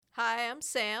Hi, I'm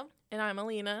Sam, And I'm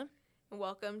Alina. and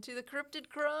welcome to the Cryptid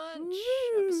Crunch,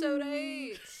 Woo! episode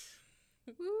 8.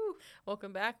 Woo!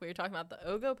 Welcome back. We were talking about the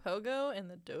Ogopogo and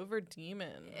the Dover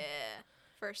Demon. Yeah.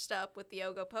 First up with the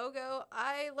Ogopogo,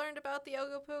 I learned about the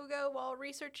Ogopogo while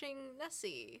researching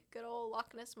Nessie, good old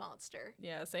Loch Ness Monster.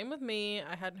 Yeah, same with me.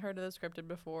 I hadn't heard of this cryptid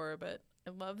before, but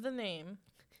I love the name.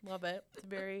 Love it. It's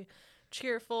very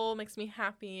cheerful, makes me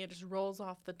happy. It just rolls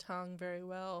off the tongue very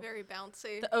well. Very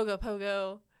bouncy. The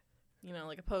Ogopogo, you know,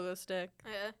 like a pogo stick.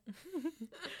 Yeah.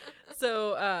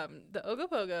 So, the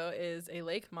Ogopogo is a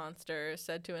lake monster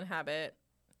said to inhabit,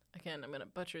 again, I'm going to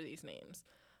butcher these names,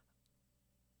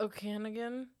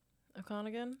 Okanagan?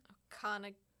 Connigan.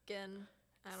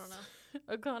 I don't know.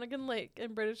 Okanagan Lake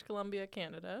in British Columbia,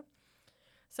 Canada.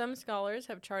 Some scholars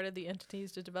have charted the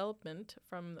entity's development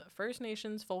from First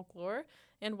Nations folklore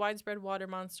and widespread water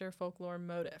monster folklore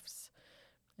motifs.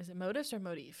 Is it motifs or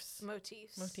motifs?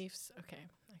 Motifs. Motifs. Okay,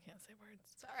 I can't say words.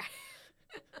 Sorry.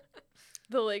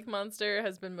 The lake monster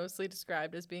has been mostly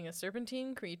described as being a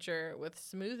serpentine creature with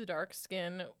smooth, dark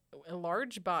skin, a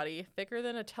large body, thicker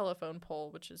than a telephone pole,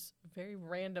 which is a very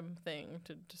random thing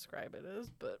to describe it as,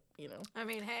 but, you know. I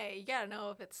mean, hey, you gotta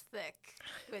know if it's thick.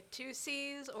 With 2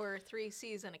 C's or 3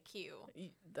 C's and a Q.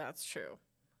 That's true.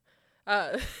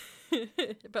 But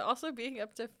also being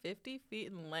up to 50 feet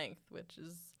in length, which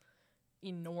is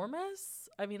enormous.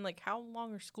 I mean, like, how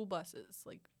long are school buses?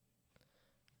 Like,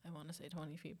 I want to say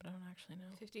 20 feet, but I don't actually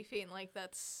know. 50 feet, and like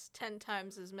that's 10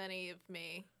 times as many of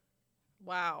me.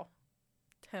 Wow.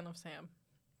 10 of Sam.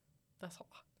 That's a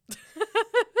lot.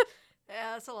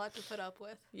 Yeah, that's a lot to put up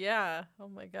with. Yeah. Oh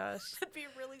my gosh. That'd be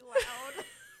really loud.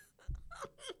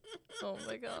 Oh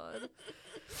my god.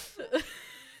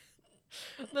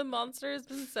 The monster has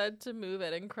been said to move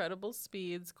at incredible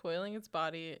speeds, coiling its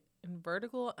body in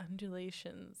vertical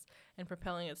undulations and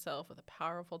propelling itself with a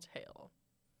powerful tail.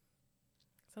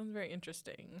 Sounds very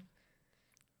interesting.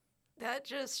 That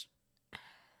just...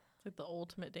 It's like the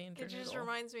ultimate danger It just noodle.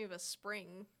 reminds me of a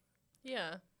spring.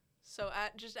 Yeah. So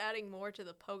just adding more to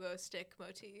the pogo stick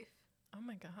motif. Oh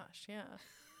my gosh, yeah.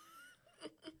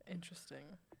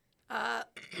 Interesting.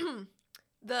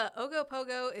 The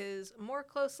Ogopogo is more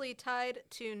closely tied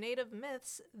to native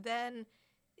myths than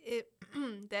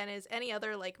is any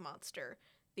other lake monster.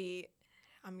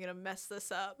 I'm gonna mess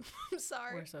this up. I'm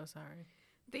sorry. We're so sorry.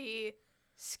 The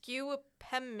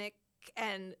Squamish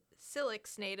and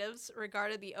Silix natives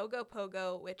regarded the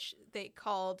Ogopogo, which they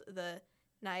called the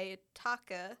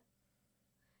Naitaka,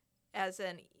 as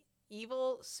an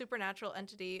evil supernatural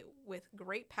entity with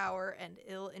great power and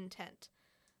ill intent.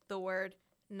 The word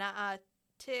Na'atik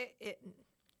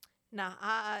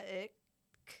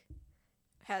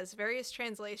has various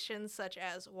translations such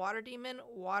as water demon,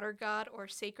 water god, or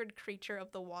sacred creature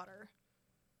of the water.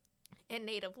 In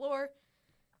native lore,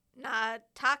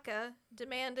 Naitaka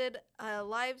demanded a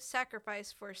live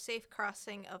sacrifice for safe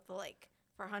crossing of the lake.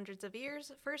 For hundreds of years,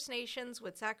 First Nations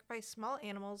would sacrifice small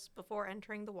animals before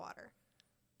entering the water.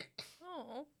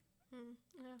 Oh,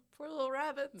 Yeah, poor little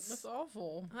rabbits. that's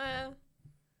awful.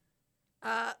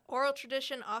 Oral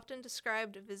tradition often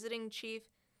described visiting chief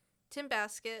Tim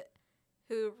Basket,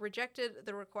 who rejected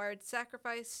the required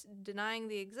sacrifice, denying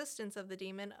the existence of the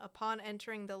demon upon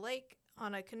entering the lake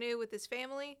on a canoe with his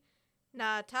family.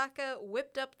 Naitaka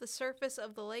whipped up the surface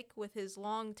of the lake with his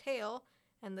long tail,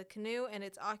 and the canoe and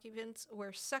its occupants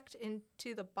were sucked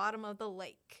into the bottom of the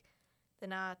lake. The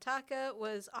Naitaka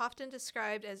was often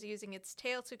described as using its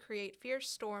tail to create fierce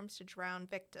storms to drown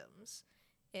victims.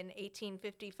 In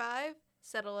 1855,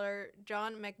 settler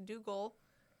John McDougall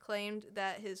claimed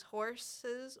that his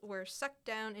horses were sucked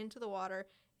down into the water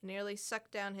and nearly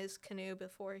sucked down his canoe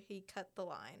before he cut the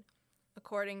line.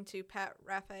 According to Pat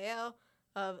Raphael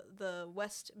of the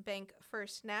West Bank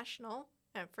First Nation,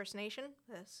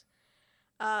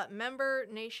 member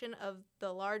nation of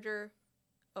the larger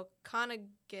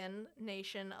Okanagan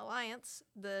Nation Alliance,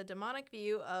 the demonic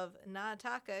view of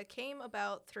Naitaka came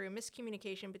about through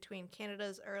miscommunication between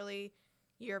Canada's early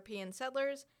European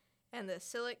settlers and the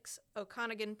Silix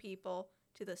Okanagan people.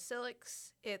 To the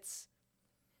Silix, it's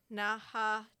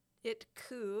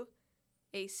Naha'itku,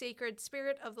 a sacred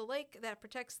spirit of the lake that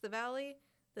protects the valley.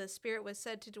 The spirit was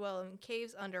said to dwell in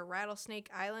caves under Rattlesnake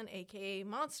Island, aka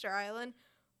Monster Island,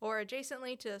 or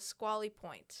adjacently to Squally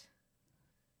Point.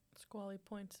 Squally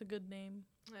Point's a good name.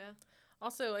 Yeah.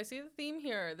 Also, I see the theme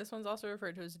here. This one's also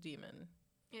referred to as a demon.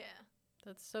 Yeah.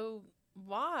 That's so...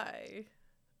 Why?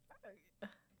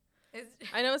 It's,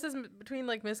 I know it says between,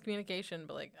 like, miscommunication,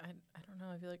 but, like, I don't know.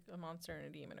 I feel like a monster and a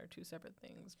demon are two separate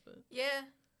things, but... yeah.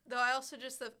 Though I also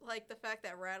just like the fact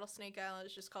that Rattlesnake Island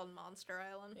is just called Monster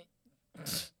Island.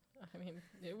 I mean,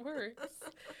 it works.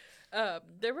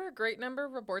 There were a great number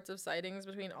of reports of sightings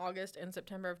between August and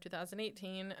September of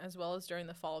 2018, as well as during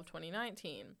the fall of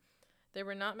 2019. There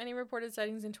were not many reported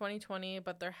sightings in 2020,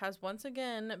 but there has once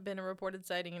again been a reported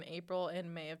sighting in April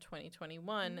and May of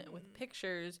 2021 with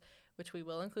pictures, which we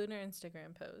will include in our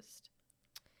Instagram post.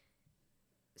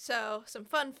 So, some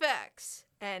fun facts.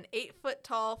 An 8-foot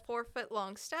tall, 4-foot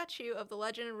long statue of the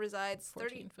legend resides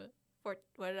 14 foot. What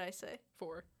did I say?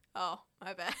 4. Oh,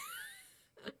 my bad.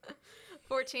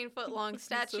 14-foot long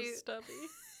statue. So stubby.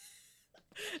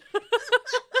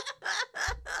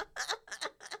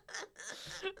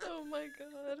 Oh my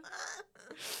god.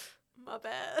 My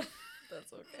bad.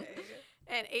 That's okay.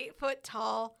 An 8-foot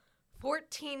tall,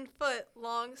 14-foot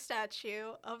long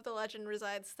statue of the legend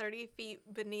resides 30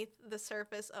 feet beneath the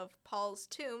surface of Paul's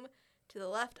tomb to the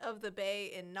left of the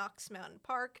bay in Knox Mountain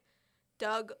Park.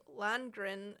 Doug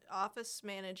Landgren, office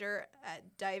manager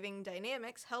at Diving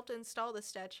Dynamics, helped install the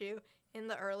statue in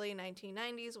the early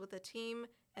 1990s with a team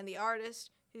and the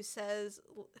artist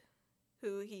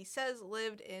who he says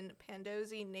lived in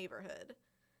Pandozzi neighborhood.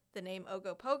 The name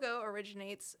Ogopogo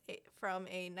originates from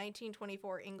a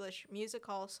 1924 English music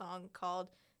hall song called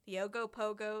The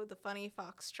Ogopogo, The Funny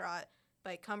Foxtrot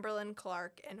by Cumberland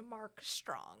Clark and Mark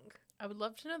Strong. I would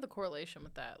love to know the correlation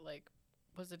with that. Like,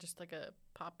 was it just like a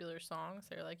popular song?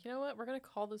 So you're like, you know what? We're going to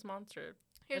call this monster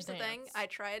Here's a the thing. dance. I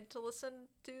tried to listen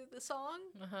to the song.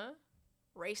 Uh-huh.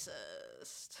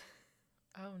 Racist.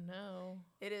 Oh, no.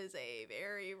 It is a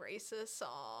very racist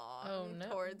song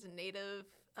towards native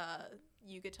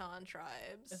Yucatan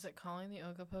tribes. Is it calling the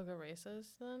Ogopogo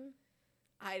racist then?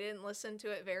 I didn't listen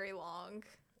to it very long.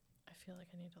 I feel like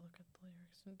I need to look at the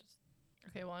lyrics and just...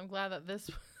 Okay, well, I'm glad that this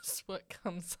was what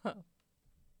comes up.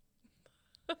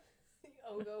 The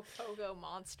Ogopogo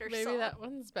monster Maybe song. that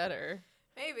one's better.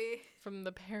 Maybe. From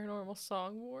the Paranormal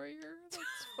Song Warrior.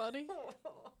 That's funny.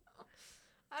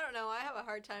 I don't know. I have a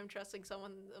hard time trusting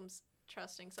someone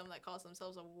that calls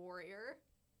themselves a warrior.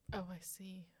 Oh, I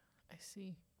see.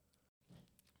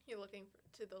 You're looking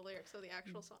to the lyrics of the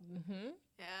actual song. Mm-hmm.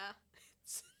 Yeah,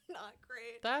 it's not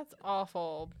great. That's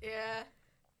awful. Yeah.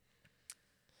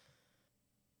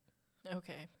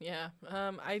 Okay, yeah.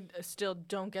 I still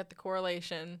don't get the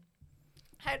correlation.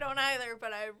 I don't either,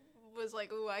 but I was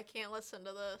like, ooh, I can't listen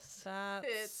to this.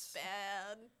 It's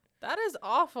bad. That is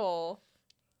awful.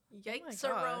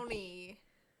 Yikes-a-roni.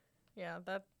 Yeah,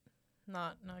 that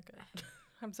not good.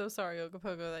 I'm so sorry,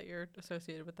 Ogopogo, that you're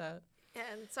associated with that.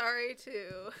 And sorry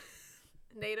to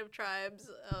native tribes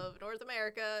of North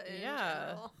America in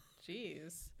general.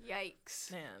 Jeez.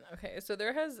 Yikes. Man, okay, so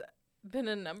there has been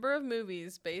a number of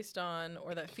movies based on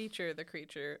or that feature the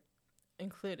creature,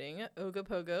 including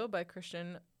Ogopogo by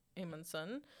Christian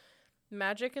Amundsen,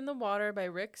 Magic in the Water by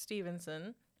Rick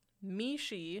Stevenson,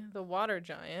 Mishi, the Water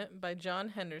Giant by John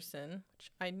Henderson,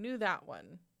 which I knew that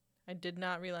one. I did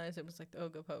not realize it was like the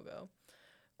Ogopogo.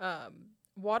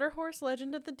 Water Horse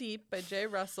Legend of the Deep by Jay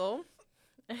Russell,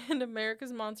 and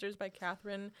America's Monsters by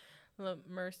Catherine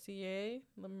Lemercier,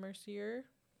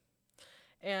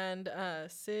 and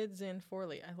Sid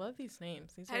Zanforley. I love these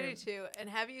names. I do too. And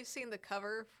have you seen the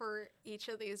cover for each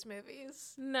of these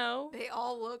movies? No. They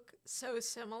all look so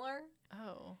similar.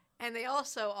 Oh. And they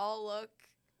also all look...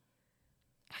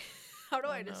 How do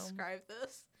I describe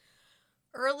this?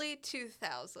 Early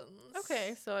 2000s.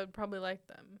 Okay, so I'd probably like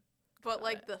them. But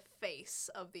like the face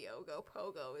of the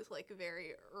Ogopogo is like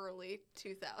very early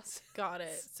 2000s. Got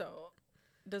it. So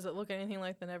does it look anything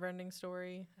like the Neverending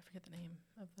Story? I forget the name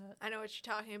of that. I know what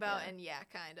you're talking about, and yeah,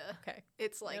 kind of. Okay.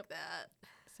 It's like that.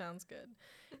 Sounds good.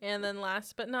 And then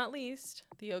last but not least,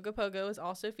 the Ogopogo is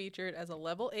also featured as a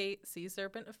level 8 sea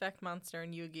serpent effect monster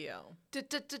in Yu-Gi-Oh!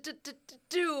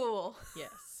 Duel!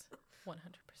 Yes. 100%.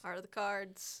 Are the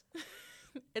cards.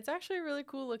 It's actually a really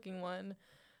cool looking one.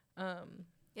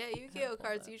 Yeah, Yu-Gi-Oh!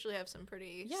 Cards usually have some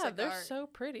pretty sick they're art. so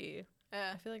pretty.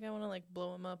 Yeah. I feel like I want to like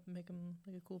blow them up and make them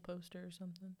like a cool poster or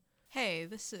something. Hey,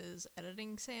 this is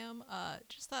Editing Sam.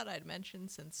 Just thought I'd mention,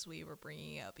 since we were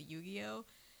bringing up Yu-Gi-Oh!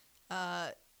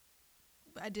 I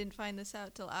didn't find this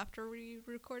out till after we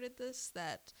recorded this,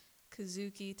 that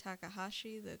Kazuki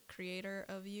Takahashi, the creator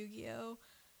of Yu-Gi-Oh!,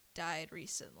 died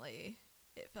recently.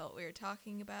 It felt weird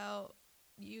talking about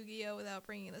Yu-Gi-Oh! Without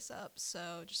bringing this up,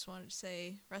 so just wanted to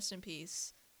say rest in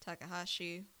peace,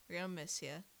 Takahashi. We're gonna miss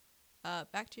you.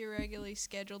 Back to your regularly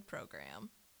scheduled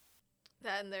program.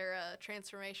 That and their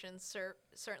transformations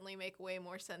certainly make way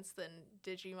more sense than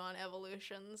Digimon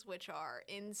evolutions, which are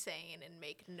insane and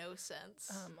make no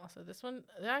sense. Also, this one,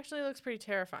 it actually looks pretty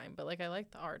terrifying, but like I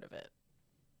like the art of it.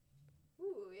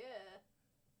 Ooh, yeah.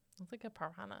 It's like a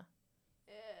piranha.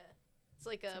 Yeah. It's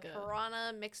like a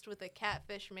piranha mixed with a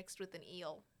catfish mixed with an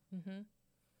eel. Mm-hmm.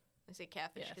 I say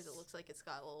catfish because Yes. it looks like it's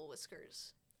got little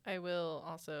whiskers. I will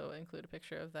also include a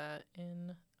picture of that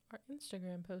in our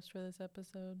Instagram post for this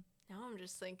episode. Now I'm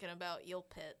just thinking about eel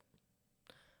pit.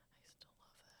 I still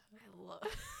love I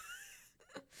love.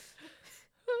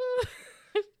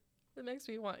 that. It makes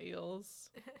me want eels.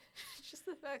 Just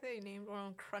the fact that he named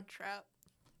one Crunchwrap.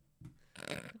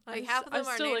 Like half of them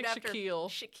are still named like after Shaquille.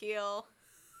 Shaquille.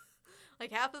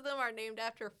 Like half of them are named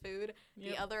after food.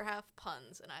 Yep. The other half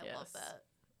puns, and I love Yes. that.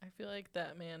 I feel like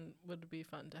that man would be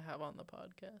fun to have on the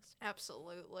podcast.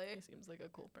 Absolutely. He seems like a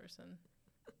cool person.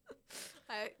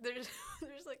 There's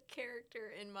a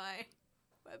character in my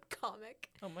webcomic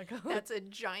Oh my god. that's a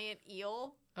giant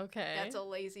eel. Okay. That's a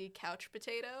lazy couch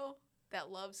potato that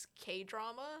loves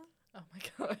K-drama, Oh my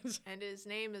god. and his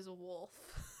name is Wolf.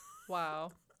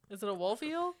 Wow. Is it a wolf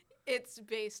eel? It's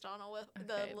based on a wolf.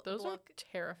 Okay, those are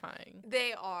terrifying.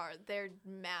 They are. They're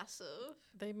massive.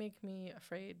 They make me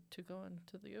afraid to go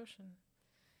into the ocean.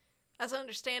 That's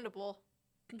understandable.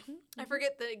 I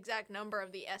forget the exact number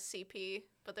of the SCP,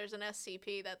 but there's an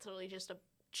SCP that's literally just a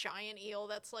giant eel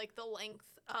that's like the length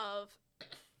of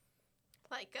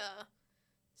like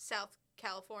South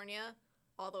California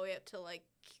all the way up to like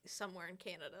somewhere in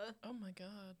Canada. Oh my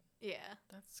god. Yeah,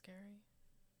 That's scary.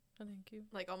 Oh, thank you.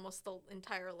 like almost the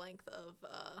entire length of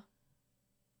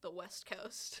the West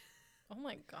Coast. Oh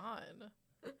my god.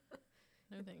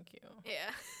 No, thank you.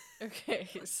 Yeah. Okay,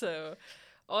 so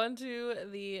on to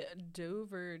the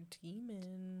Dover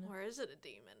Demon. Or is it a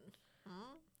demon?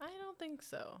 Hmm? I don't think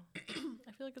so.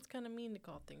 I feel like it's kind of mean to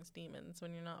call things demons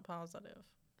when you're not positive.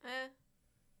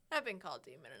 I've been called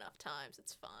demon enough times.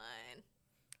 It's fine.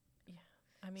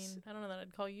 I mean, I don't know that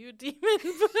I'd call you a demon,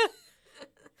 but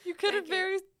you could have Thank you.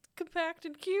 very compact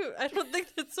and cute. I don't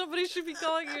think that somebody should be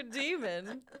calling you a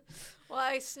demon. Well,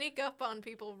 I sneak up on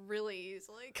people really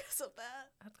easily because of that.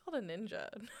 That's called a ninja.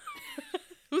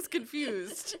 Who's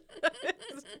confused?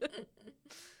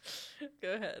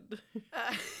 Go ahead.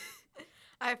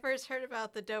 I first heard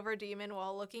about the Dover demon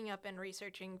while looking up and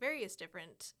researching various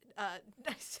different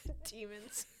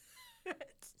demons.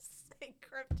 Say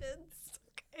cryptids.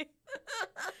 Okay.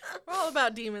 We're all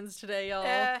about demons today, y'all.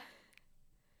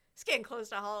 It's getting close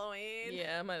to Halloween.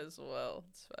 Yeah, might as well.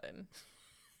 It's fine.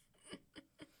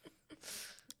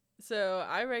 So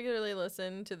I regularly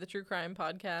listen to the true crime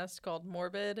podcast called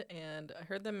Morbid, and I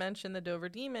heard them mention the Dover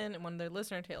Demon in one of their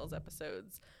Listener Tales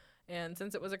episodes. And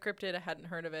since it was a cryptid, I hadn't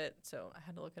heard of it, so I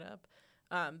had to look it up.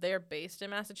 They are based in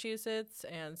Massachusetts,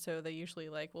 and so they usually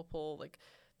will pull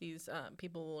these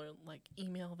people will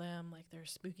email them their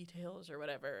spooky tales or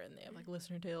whatever, and they have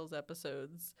Listener Tales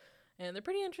episodes. And they're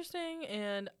pretty interesting,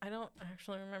 and I don't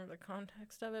actually remember the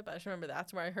context of it, but I just remember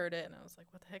that's where I heard it, and I was like,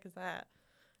 what the heck is that?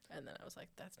 And then I was like,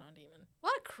 that's not a demon. A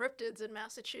lot of cryptids in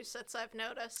Massachusetts, I've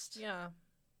noticed. Yeah.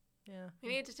 Yeah. We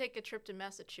need to take a trip to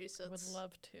Massachusetts. I would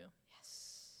love to.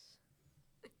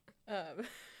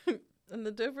 Yes. And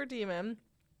the Dover Demon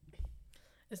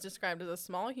is described as a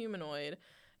small humanoid,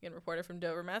 again, reported from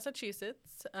Dover,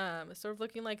 Massachusetts, sort of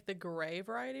looking like the gray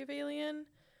variety of alien,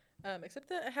 except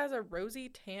that it has a rosy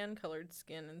tan-colored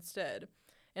skin instead.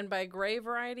 And by gray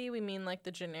variety, we mean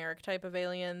the generic type of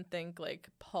alien. Think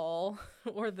Paul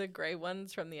or the gray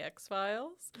ones from the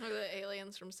X-Files. Or the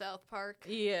aliens from South Park.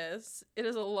 Yes. It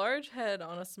is a large head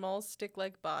on a small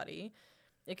stick-like body.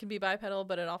 It can be bipedal,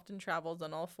 but it often travels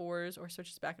on all fours or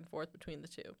switches back and forth between the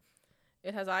two.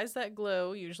 It has eyes that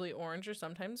glow, usually orange or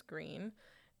sometimes green.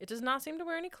 It does not seem to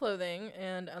wear any clothing,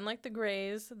 and unlike the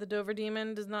Greys, the Dover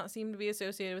Demon does not seem to be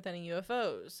associated with any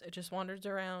UFOs. It just wanders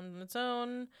around on its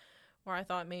own, or I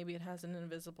thought maybe it has an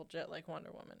invisible jet like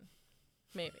Wonder Woman.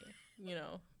 Maybe.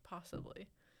 Possibly.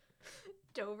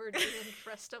 Dover demon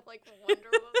dressed up like Wonder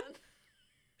Woman.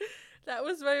 That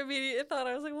was my immediate thought.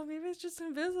 I was like, well, maybe it's just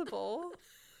invisible.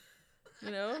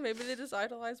 Maybe they just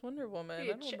idolize Wonder Woman. I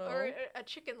don't know. Or a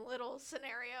Chicken Little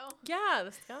scenario. Yeah,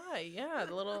 the sky. Yeah,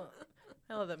 the little...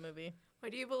 I love that movie.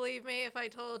 Would you believe me if I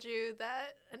told you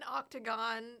that an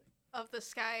octagon of the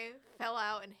sky fell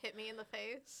out and hit me in the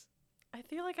face? I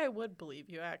feel like I would believe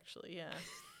you, actually, yeah.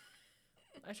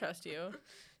 I trust you.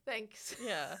 Thanks.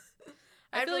 Yeah.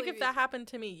 I feel like if that happened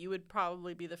to me, you would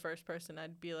probably be the first person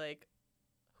I'd be like,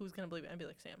 who's going to believe it? I'd be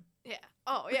like, Sam. Yeah.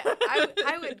 Oh, yeah.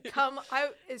 I would come,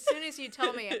 as soon as you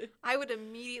tell me, I would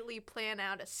immediately plan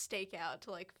out a stakeout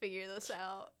to, figure this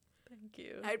out. Thank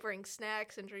you. I'd bring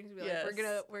snacks and drinks and be Yes. like,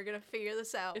 we're gonna figure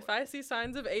this out. If I see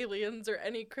signs of aliens or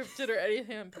any cryptid or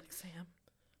anything, I'm like, Sam,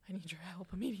 I need your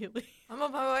help immediately. I'm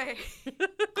on my way.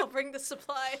 I'll bring the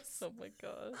supplies. Oh my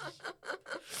gosh.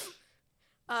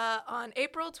 On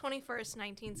April 21st,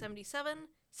 1977,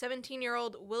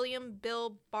 17-year-old William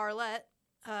Bill Barlett,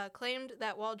 claimed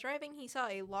that while driving, he saw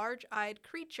a large-eyed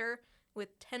creature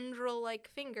with tendril-like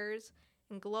fingers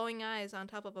and glowing eyes on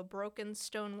top of a broken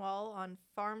stone wall on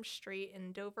Farm Street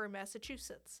in Dover,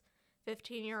 Massachusetts.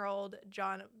 15-year-old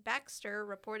John Baxter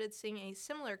reported seeing a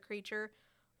similar creature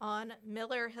on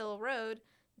Miller Hill Road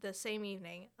the same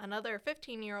evening. Another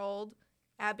 15-year-old,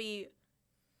 Abby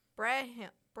Brabham,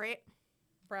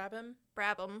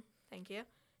 thank you,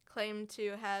 claimed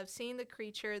to have seen the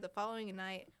creature the following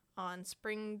night on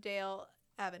Springdale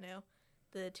Avenue.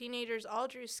 The teenagers all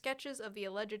drew sketches of the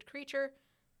alleged creature.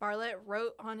 Bartlett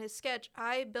wrote on his sketch,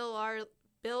 That's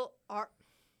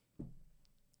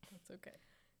okay.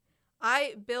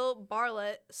 I, Bill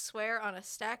Bartlett, swear on a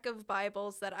stack of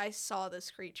Bibles that I saw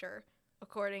this creature.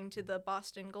 According to the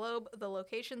Boston Globe, the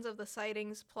locations of the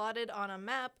sightings plotted on a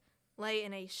map lay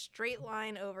in a straight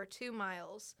line over 2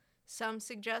 miles. Some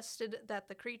suggested that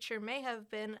the creature may have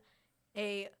been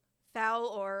a fowl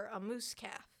or a moose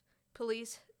calf.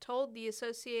 Police told the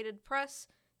Associated Press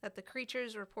that the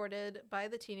creatures reported by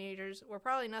the teenagers were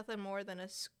probably nothing more than a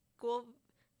school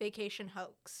vacation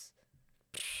hoax.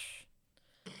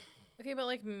 Okay, but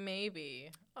like maybe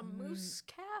A moose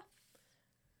calf?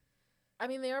 I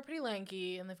mean, they are pretty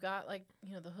lanky, and they've got, like,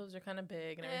 you know, the hooves are kind of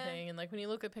big and everything. And, like, when you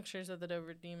look at pictures of the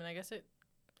Dover Demon, I guess it...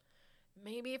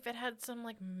 Maybe if it had some,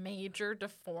 like, major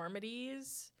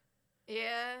deformities...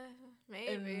 Yeah,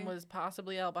 maybe. And was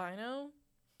possibly albino,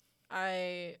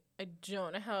 I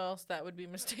don't know how else that would be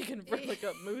mistaken for, like,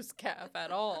 a moose calf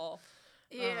at all.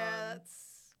 Yeah,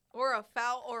 that's... Or a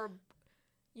fowl, or...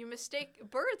 You mistake...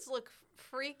 Birds look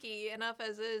freaky enough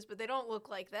as is, but they don't look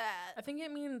like that. I think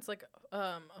it means, like,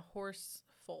 a horse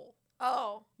foal.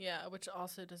 Oh. Yeah, which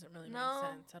also doesn't really make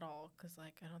sense at all, because,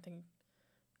 like, I don't think...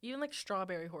 Even, like,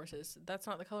 strawberry horses, that's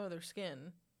not the color of their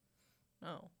skin.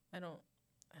 No, I don't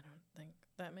think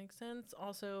that makes sense.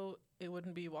 Also, it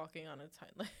wouldn't be walking on its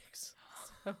hind legs.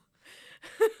 So.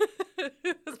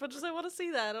 As much as I want to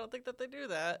see that, I don't think that they do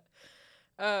that.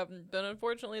 But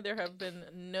unfortunately, there have been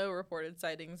no reported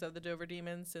sightings of the Dover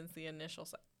Demon since the initial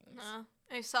sightings. No.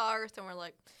 I saw Earth and we're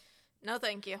like, no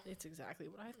thank you. It's exactly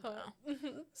what I thought.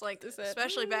 It's like,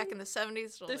 especially back in the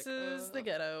 70s. This is the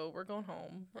ghetto. We're going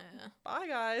home. Yeah. Bye,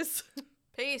 guys.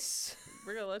 Peace.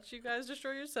 We're going to let you guys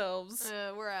destroy yourselves.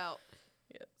 We're out.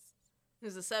 Yes. It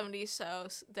was the 70s, so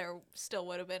there still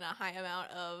would have been a high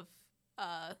amount of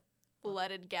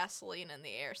leaded gasoline in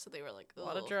the air, so they were like, a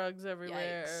lot of drugs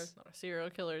everywhere. Yikes. A lot of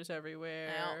serial killers everywhere.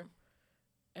 Yeah.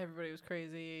 Everybody was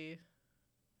crazy.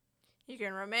 You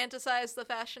can romanticize the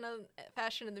fashion and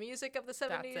the music of the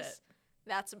 70s. That's it.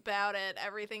 That's about it.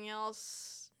 Everything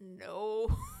else,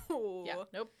 no. Yeah,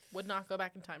 nope. Would not go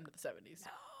back in time to the 70s.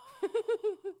 No.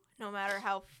 No matter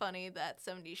how funny that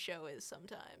 70s show is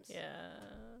sometimes. Yeah.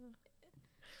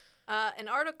 An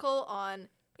article on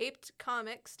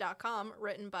apedcomics.com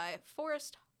written by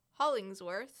Forrest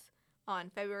Hollingsworth on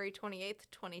February 28th,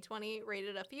 2020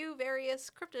 rated a few various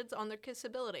cryptids on their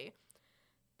kissability.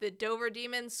 The Dover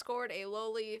Demon scored a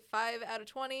lowly 5 out of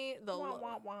 20, the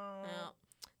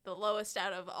lowest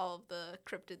out of all of the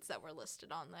cryptids that were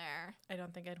listed on there. I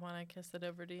don't think I'd want to kiss the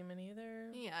Dover Demon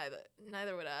either. Yeah,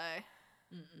 neither would I.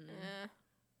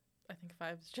 I think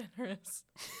 5's generous.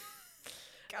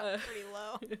 Got pretty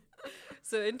low.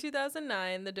 So in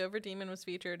 2009, the Dover Demon was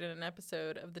featured in an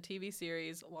episode of the TV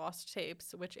series Lost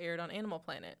Tapes, which aired on Animal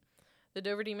Planet. The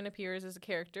Dover Demon appears as a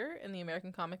character in the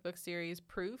American comic book series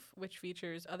Proof, which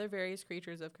features other various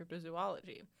creatures of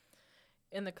cryptozoology.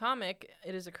 In the comic,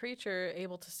 it is a creature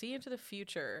able to see into the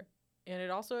future, and it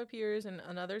also appears in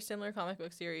another similar comic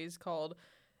book series called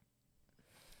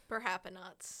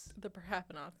Perhapanauts. The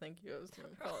Perhapanauts, thank you. I was going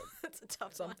to call it That's a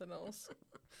tough something else.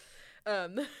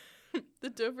 The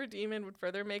Dover Demon would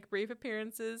further make brief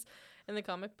appearances in the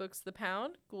comic books The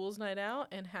Pound, Ghoul's Night Out,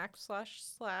 and Hack /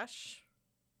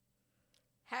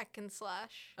 Hack and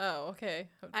slash. Oh, okay.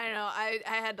 I don't know. I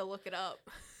had to look it up.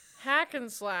 Hack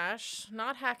and slash,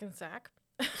 not hack and sack.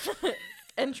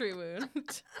 Entry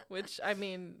wound, which, I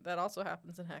mean, that also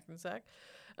happens in hack and sack.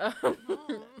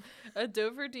 A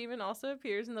Dover Demon also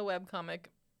appears in the webcomic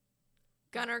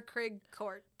Gunnar Krigg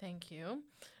Court. Thank you.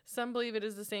 Some believe it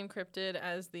is the same cryptid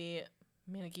as the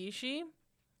Minagishi,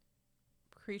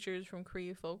 creatures from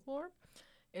Cree folklore.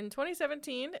 In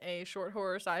 2017, a short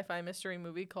horror sci-fi mystery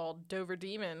movie called Dover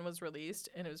Demon was released,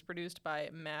 and it was produced by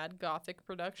Mad Gothic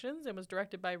Productions and was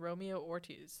directed by Romeo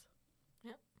Ortiz.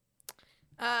 Yep.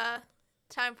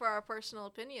 Time for our personal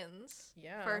opinions.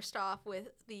 Yeah. First off with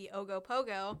the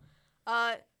Ogopogo.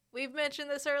 We've mentioned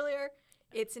this earlier.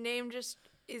 Its name just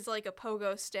is like a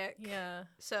pogo stick. Yeah.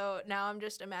 So now I'm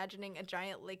just imagining a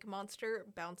giant lake monster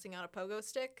bouncing on a pogo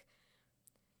stick.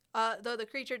 Though the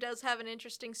creature does have an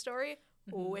interesting story,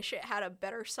 wish it had a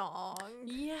better song.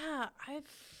 Yeah,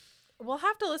 we'll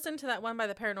have to listen to that one by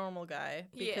the paranormal guy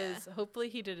because hopefully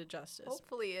he did it justice.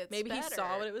 Hopefully it's Maybe better. he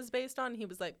saw what it was based on. He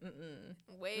was like,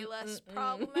 way less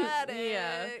problematic.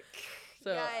 Yeah.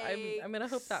 So Yikes. I'm gonna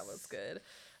hope that was good.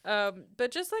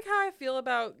 But just like how I feel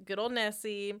about good old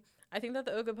Nessie, I think that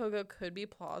the Ogopogo could be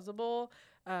plausible.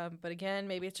 But again,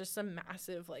 maybe it's just some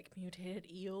massive like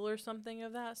mutated eel or something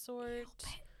of that sort.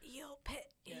 Eel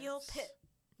pit.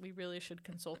 We really should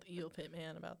consult Eel Pit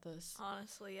Man about this.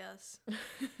 Honestly, yes.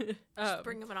 Just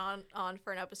bring him on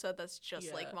for an episode that's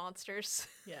just lake monsters.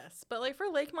 Yes. But like for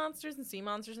lake monsters and sea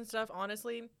monsters and stuff,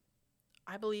 honestly,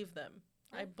 I believe them.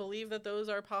 I believe that those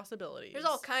are possibilities. There's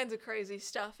all kinds of crazy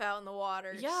stuff out in the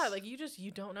waters. Yeah, like you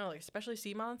don't know. Like especially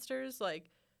sea monsters, like,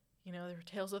 you know, there were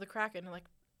Tales of the Kraken and like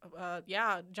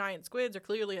yeah, giant squids are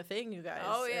clearly a thing, you guys.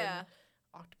 Oh yeah. And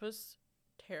octopus,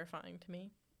 terrifying to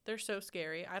me. They're so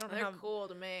scary. They're cool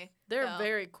to me. They're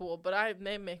very cool, but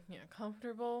they make me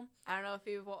uncomfortable. I don't know if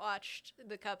you've watched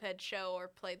the Cuphead show or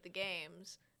played the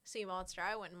games. Sea monster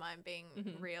I wouldn't mind being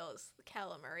real is the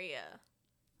Calamaria.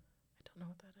 I don't know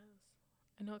what that is.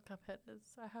 I know what Cuphead is.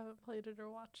 I haven't played it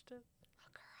or watched it.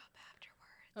 Look her up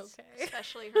afterwards. Okay.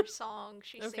 Especially her song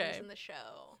she sings in the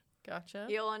show. Gotcha.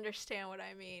 You'll understand what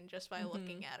I mean just by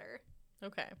looking at her.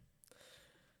 Okay.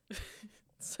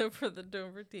 So for the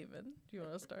Dover Demon, do you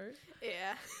want to start?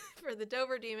 Yeah. For the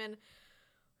Dover Demon,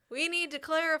 we need to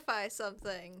clarify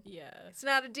something. Yeah. It's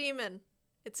not a demon.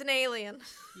 It's an alien.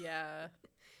 Yeah.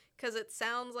 Because it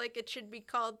sounds like it should be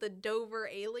called the Dover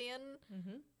Alien.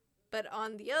 Mm-hmm. But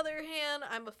on the other hand,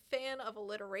 I'm a fan of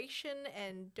alliteration,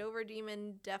 and Dover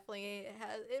Demon definitely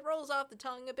it rolls off the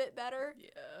tongue a bit better.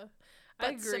 Yeah. But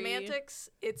I agree. semantics,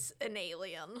 it's an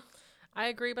alien. I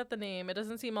agree about the name. It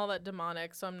doesn't seem all that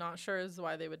demonic, so I'm not sure as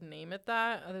why they would name it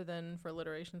that, other than for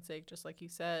alliteration's sake, just like you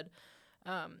said.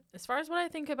 As far as what I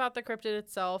think about the cryptid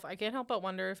itself, I can't help but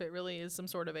wonder if it really is some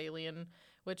sort of alien,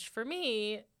 which for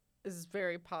me is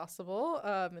very possible.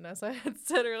 And as I had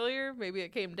said earlier, maybe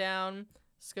it came down,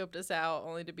 scoped us out,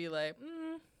 only to be like,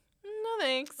 no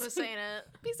thanks. This ain't it.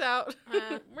 Peace out.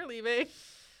 We're leaving.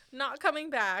 Not coming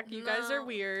back. You guys are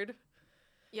weird.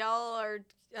 Y'all are,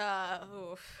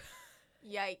 oof.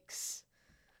 Yikes.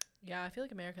 Yeah, I feel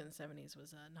like America in the 70s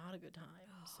was not a good time.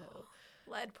 So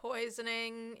lead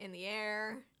poisoning in the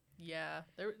air. Yeah,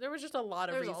 there was just a lot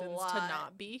of reasons to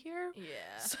not be here.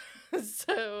 Yeah.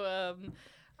 So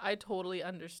I totally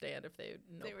understand if they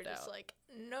were just like,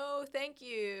 no, thank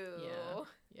you.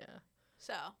 Yeah.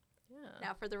 So,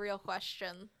 now for the real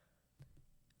question.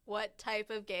 What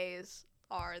type of gays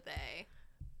are they?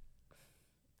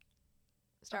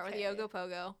 Start with the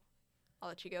Ogopogo. I'll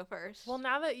let you go first. Well,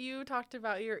 now that you talked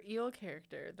about your eel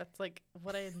character, that's like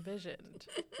what I envisioned.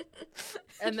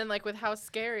 And then like with how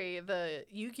scary the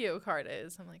Yu-Gi-Oh card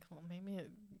is, I'm like, well, maybe,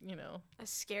 a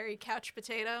scary couch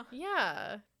potato?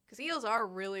 Yeah. Because eels are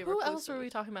really reclusive. Who else were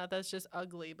we talking about that's just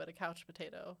ugly but a couch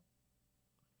potato?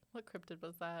 What cryptid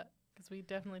was that? Because we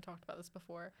definitely talked about this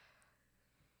before.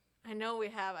 I know we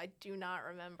have. I do not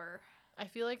remember. I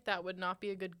feel like that would not be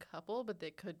a good couple, but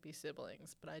they could be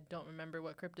siblings. But I don't remember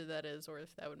what cryptid that is or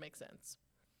if that would make sense.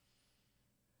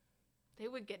 They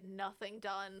would get nothing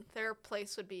done. Their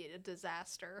place would be a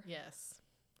disaster. Yes.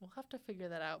 We'll have to figure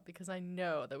that out because I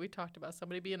know that we talked about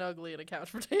somebody being ugly and a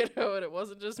couch potato and it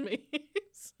wasn't just me.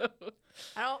 So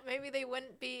maybe they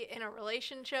wouldn't be in a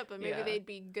relationship, but maybe they'd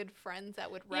be good friends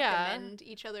that would recommend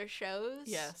each other's shows.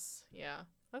 Yes. Yeah.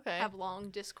 Okay. Have long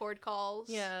Discord calls.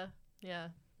 Yeah. Yeah.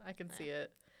 I can see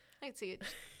it. I can see it.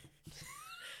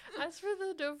 As for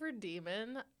the Dover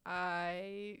Demon,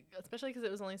 especially because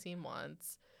it was only seen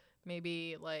once,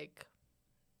 maybe like,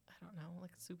 I don't know,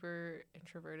 like super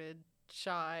introverted,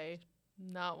 shy,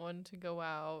 not one to go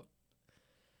out.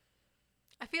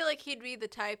 I feel like he'd be the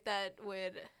type that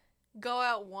would go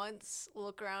out once,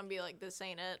 look around, be like, this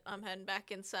ain't it. I'm heading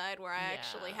back inside where I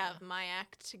actually have my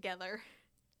act together.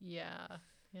 Yeah.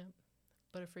 Yeah.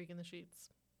 But a freak in the sheets.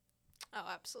 Oh,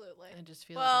 absolutely. I just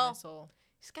feel it in my soul.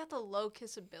 He's got the low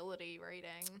kissability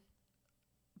rating.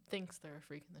 Thinks they're a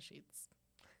freak in the sheets.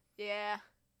 Yeah.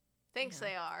 Thinks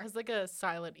they are. Has like a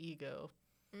silent ego.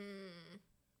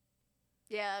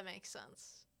 Yeah, that makes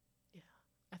sense. Yeah.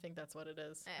 I think that's what it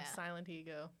is. Yeah. A silent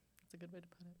ego. That's a good way to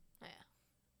put it. Yeah.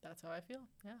 That's how I feel.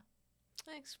 Yeah.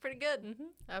 Thanks. Pretty good. Mm-hmm.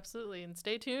 Absolutely. And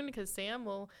stay tuned because Sam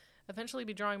will eventually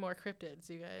be drawing more cryptids,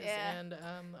 you guys. Yeah. And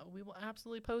we will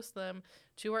absolutely post them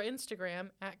to our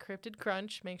Instagram at Cryptid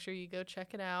Crunch. Make sure you go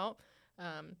check it out.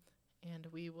 And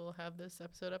we will have this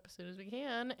episode up as soon as we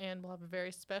can. And we'll have a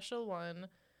very special one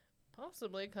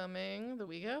Possibly coming the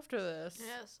week after this.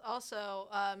 Yes. Also,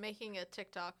 making a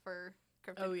TikTok for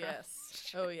Cryptid Oh, Crunch.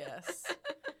 yes. Oh, yes.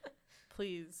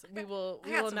 Please. We will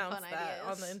got some announce fun that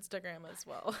on the ideas. Instagram as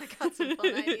well. I got some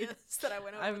fun ideas that I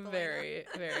went over with I'm Elena. very,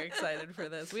 very excited for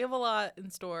this. We have a lot in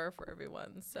store for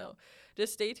everyone. So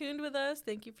just stay tuned with us.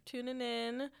 Thank you for tuning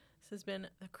in. This has been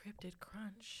the Cryptid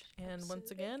Crunch. And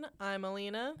once again, I'm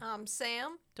Alina. I'm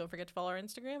Sam. Don't forget to follow our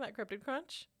Instagram at Cryptid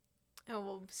Crunch. And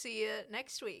we'll see you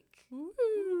next week.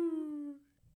 Woo-hoo.